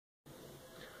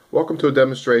Welcome to a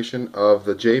demonstration of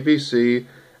the JVC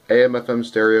AM/FM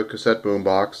stereo cassette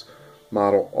boombox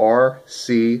model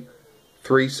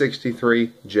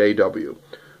RC-363JW.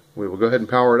 We will go ahead and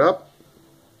power it up.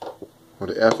 Go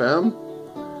to FM,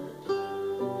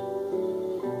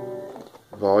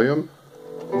 volume,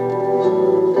 a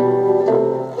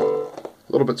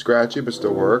little bit scratchy but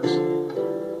still works,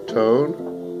 tone,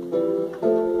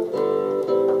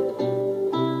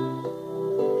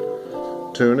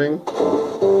 tuning.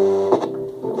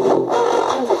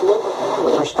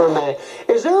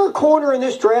 Is there a corner in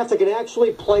this draft that can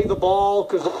actually play the ball?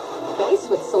 Base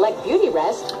with select beauty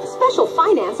rest, special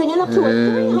financing, and up to a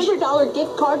 $300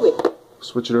 gift card with.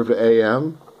 Switch it over to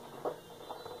AM.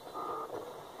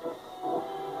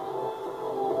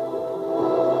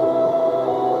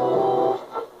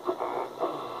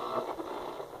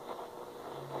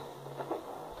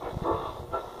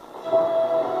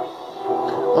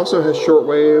 Also has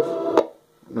shortwave. I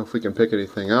don't know if we can pick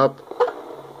anything up.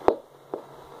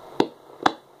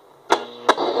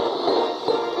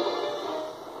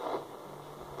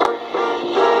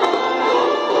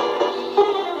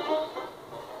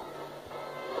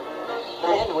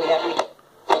 And we have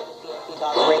PNC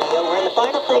Talk Radio. We're in the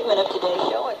final segment of today's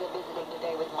show. I've been visiting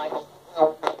today with Michael.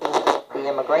 The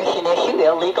immigration issue,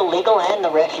 illegal, legal, and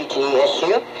the refugee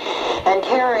issue. And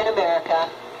terror in America,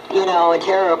 you know, and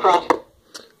terror across.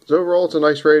 So overall, it's a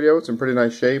nice radio. It's in pretty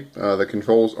nice shape. The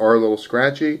controls are a little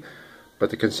scratchy, but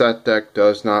the cassette deck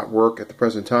does not work at the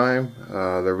present time.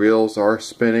 The reels are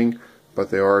spinning, but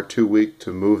they are too weak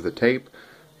to move the tape.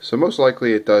 So most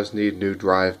likely it does need new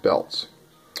drive belts.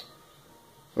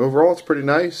 Overall, it's pretty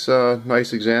nice.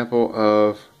 Nice example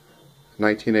of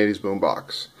 1980s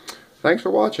boombox. Thanks for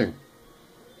watching.